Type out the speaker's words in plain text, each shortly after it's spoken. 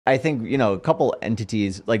I think, a couple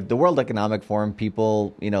entities like the World Economic Forum,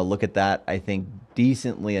 people, look at that, I think,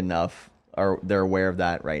 decently enough, or they're aware of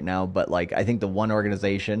that right now. But like, I think the one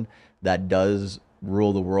organization that does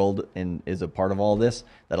rule the world and is a part of all this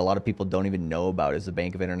that a lot of people don't even know about is the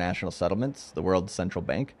Bank of International Settlements, the world's central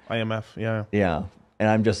bank. IMF, yeah. Yeah. And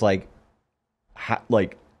I'm just like,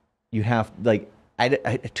 like, you have, like,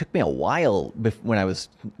 it took me a while when I was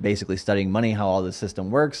basically studying money, how all this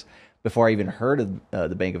system works, before I even heard of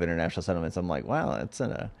the Bank of International Settlements. I'm like, wow, that's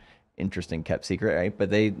an interesting kept secret, right? But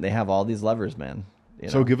they have all these levers, man.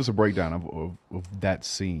 So give us a breakdown of that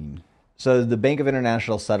scene. So the Bank of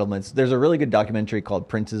International Settlements, there's a really good documentary called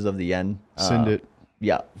Princes of the Yen. Send it.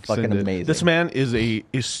 Yeah, fucking amazing. This man is a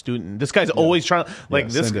student. This guy's always trying to, like,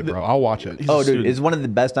 this. Send it, bro. I'll watch it. Oh, dude, it's one of the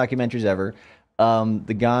best documentaries ever.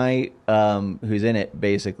 The guy who's in it,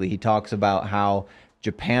 basically, he talks about how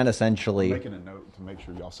Japan essentially... I'm making a note to make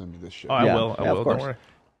sure y'all send me this shit. Oh, I will. I will. Of course.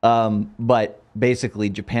 Don't worry. But basically,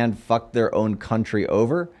 Japan fucked their own country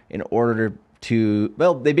over in order to...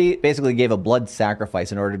 Well, they basically gave a blood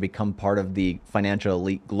sacrifice in order to become part of the financial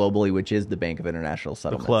elite globally, which is the Bank of International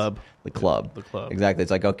Settlements. The club. The club. Exactly.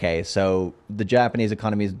 It's like, okay, so the Japanese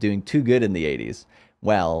economy is doing too good in the 80s.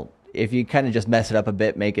 Well, if you kind of just mess it up a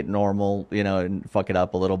bit, make it normal, and fuck it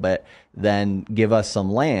up a little bit, then give us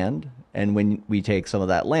some land. And when we take some of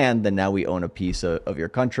that land, then now we own a piece of your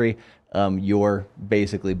country. You're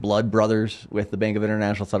basically blood brothers with the Bank of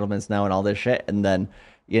International Settlements now and all this shit. And then,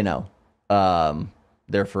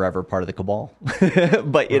 they're forever part of the cabal.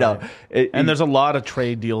 But, and there's a lot of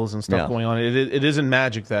trade deals and stuff going on. It isn't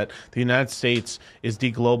magic that the United States is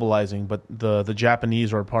deglobalizing, but the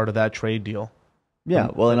Japanese are part of that trade deal. Yeah,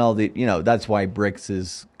 well, and all the, that's why BRICS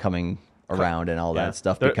is coming around and all that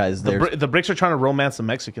stuff, because the BRICS are trying to romance the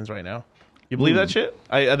Mexicans right now. You believe that shit?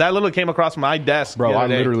 That literally came across my desk. Bro, I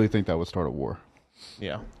literally think that would start a war.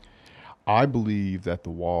 Yeah. I believe that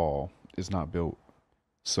the wall is not built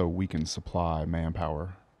so we can supply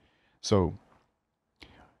manpower. So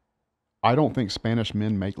I don't think Spanish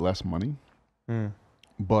men make less money,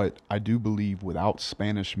 but I do believe without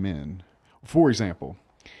Spanish men, for example,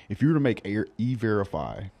 if you were to make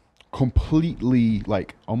E-Verify completely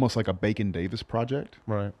like almost like a Bacon Davis project,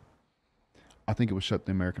 right? I think it would shut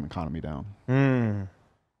the American economy down.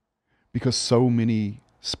 Because so many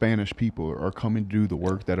Spanish people are coming to do the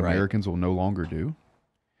work that Americans will no longer do.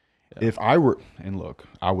 Yeah. If I were, and look,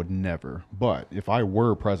 I would never, but if I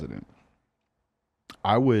were president,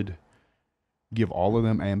 I would give all of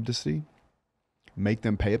them amnesty, make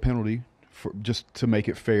them pay a penalty for just to make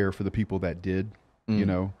it fair for the people that did,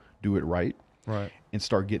 do it right, and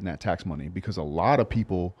start getting that tax money, because a lot of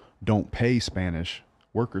people don't pay Spanish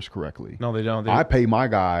workers correctly. No, they don't. I pay my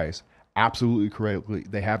guys absolutely correctly.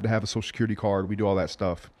 They have to have a social security card. We do all that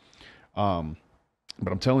stuff. But I'm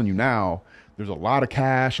telling you now, there's a lot of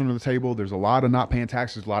cash under the table. There's a lot of not paying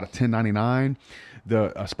taxes, a lot of 1099.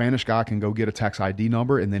 A Spanish guy can go get a tax ID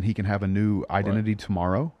number, and then he can have a new identity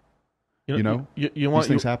tomorrow. These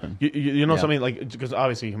things happen. Something like, because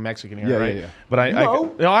obviously you're Mexican here, right? Yeah. But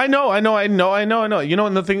I know.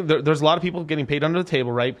 And the thing, there's a lot of people getting paid under the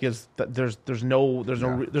table, right? Because there's no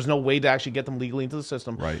way to actually get them legally into the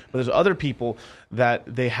system, right? But there's other people that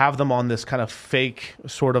they have them on this kind of fake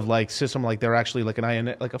sort of like system, like they're actually like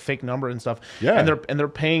like a fake number and stuff. Yeah. And they're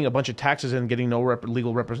paying a bunch of taxes and getting no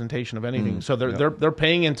legal representation of anything. So they're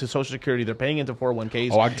paying into Social Security, they're paying into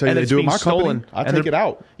 401ks. Oh, I can tell you, they do it in my company. I take it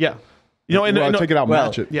out. Yeah. I take it out,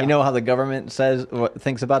 match it. You know how the government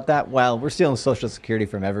thinks about that? Well, we're stealing Social Security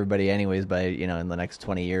from everybody anyways by, in the next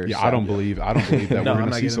 20 years. Yeah, so. I don't believe that we're going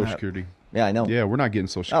to see Social Security. Yeah, I know. Yeah, we're not getting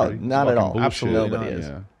Social Security. Oh, not at all. Bullshit. Absolutely nobody is.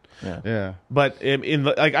 Yeah. But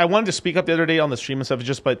I wanted to speak up the other day on the stream and stuff, it's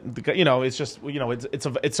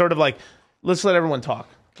sort of like, let's let everyone talk.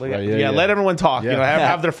 Let everyone talk,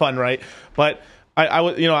 have their fun, right? But I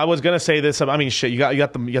was gonna say this. I mean, shit. You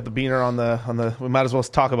got the beaner on the. We might as well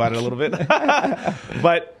talk about it a little bit.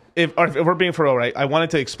 But if we're being for real, right? I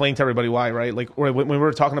wanted to explain to everybody why, right? Like when we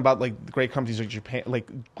were talking about like great countries like Japan, like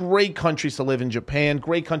great countries to live in, Japan,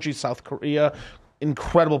 great countries, South Korea,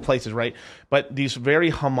 incredible places, right? But these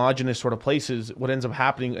very homogenous sort of places, what ends up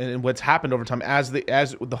happening and what's happened over time as the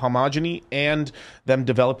homogeny and them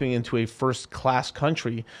developing into a first class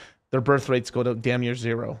country, their birth rates go to damn near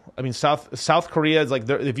zero. I mean, South Korea is like,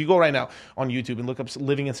 if you go right now on YouTube and look up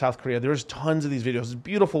living in South Korea, there's tons of these videos. It's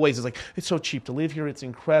beautiful ways. It's like, it's so cheap to live here. It's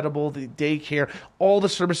incredible. The daycare, all the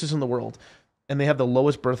services in the world. And they have the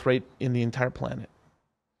lowest birth rate in the entire planet.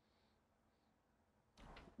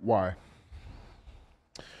 Why?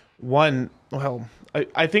 One, Well,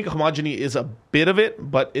 I think homogeny is a bit of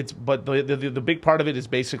it, but the big part of it is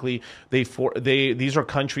basically these are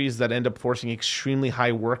countries that end up forcing extremely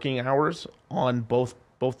high working hours on both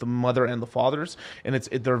the mother and the fathers, and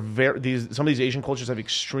some of these Asian cultures have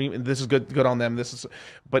extreme, and this is good on them.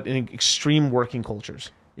 But in extreme working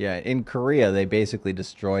cultures. Yeah, in Korea they basically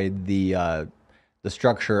destroyed the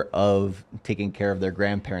structure of taking care of their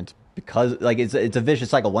grandparents, because like it's a vicious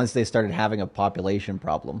cycle. Once they started having a population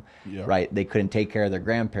problem, right, they couldn't take care of their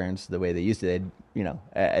grandparents the way they used to. They'd,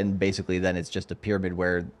 and basically then it's just a pyramid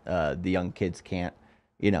where the young kids can't,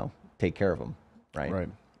 take care of them, right? Right.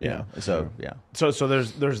 Yeah. So yeah. So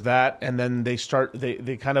there's that, and then they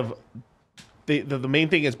kind of. The main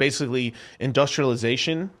thing is basically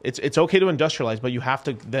industrialization. It's okay to industrialize, but you have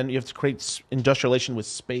to create industrialization with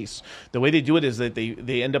space. The way they do it is that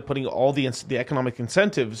they end up putting all the economic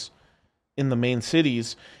incentives in the main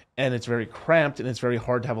cities, and it's very cramped and it's very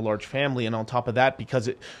hard to have a large family. And on top of that, because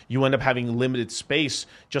you end up having limited space,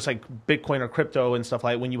 just like Bitcoin or crypto and stuff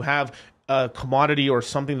like that, when you have a commodity or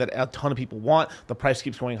something that a ton of people want, the price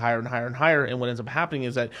keeps going higher and higher and higher. And what ends up happening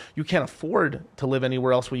is that you can't afford to live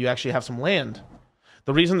anywhere else where you actually have some land.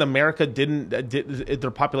 The reason that America did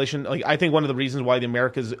their population, like I think one of the reasons why the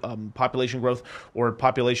America's population growth or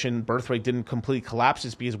population birth rate didn't completely collapse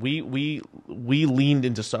is because we leaned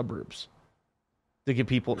into suburbs to give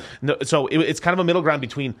people. No, so it's kind of a middle ground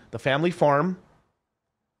between the family farm,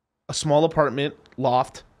 a small apartment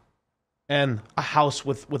loft, and a house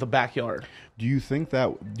with a backyard. Do you think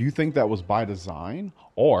that was by design,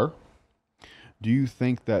 or do you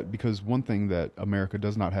think that because one thing that America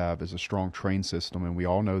does not have is a strong train system, and we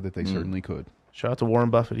all know that they certainly could. Shout out to Warren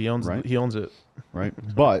Buffett. He owns it. Right.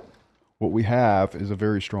 But what we have is a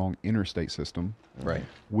very strong interstate system, right,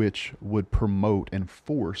 which would promote and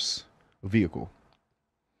force a vehicle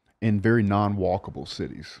in very non-walkable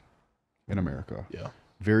cities in America. Yeah.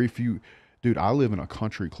 Very few. Dude, I live in a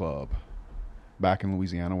country club back in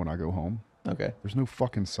Louisiana when I go home. Okay. There's no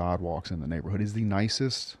fucking sidewalks in the neighborhood. It's the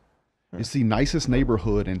nicest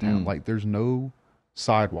neighborhood in town. Like, there's no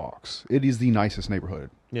sidewalks. It is the nicest neighborhood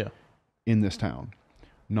in this town.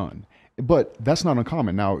 None. But that's not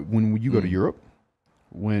uncommon. Now, when you go to Europe,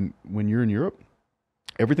 when you're in Europe,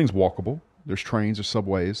 everything's walkable. There's trains, there's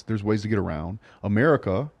subways, there's ways to get around.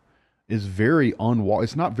 America is very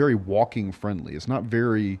it's not very walking friendly. It's not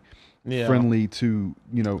very friendly to,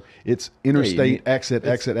 it's interstate exit,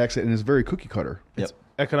 and it's very cookie cutter. Yep.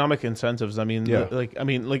 Economic incentives. I mean,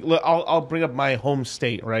 I'll bring up my home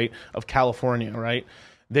state, right, of California, right?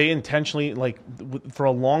 They intentionally, for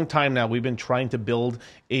a long time now, we've been trying to build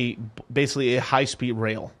basically a high-speed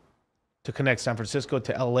rail to connect San Francisco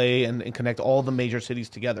to LA and connect all the major cities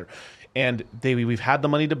together. And we've had the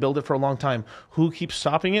money to build it for a long time. Who keeps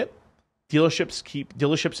stopping it?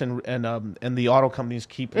 Dealerships and the auto companies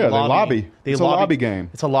keep lobbying. They lobby. It's a lobby game.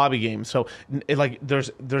 It's a lobby game. So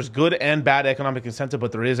there's good and bad economic incentive,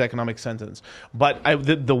 but there is economic sentence. But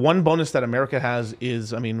the one bonus that America has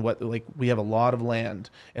is, we have a lot of land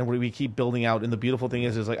and we keep building out. And the beautiful thing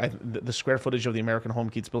is the square footage of the American home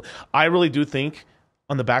keeps building. I really do think,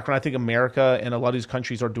 on the background, I think America and a lot of these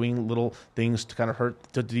countries are doing little things to kind of hurt,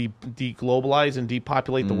 to deglobalize and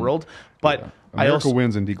depopulate the world. But America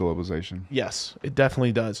wins in deglobalization. Yes, it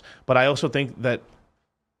definitely does. But I also think that,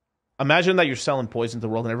 imagine that you're selling poison to the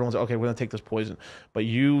world and everyone's like, okay, we're going to take this poison. But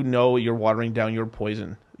you're watering down your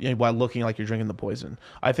poison while looking like you're drinking the poison.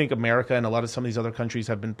 I think America and some of these other countries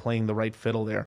have been playing the right fiddle there.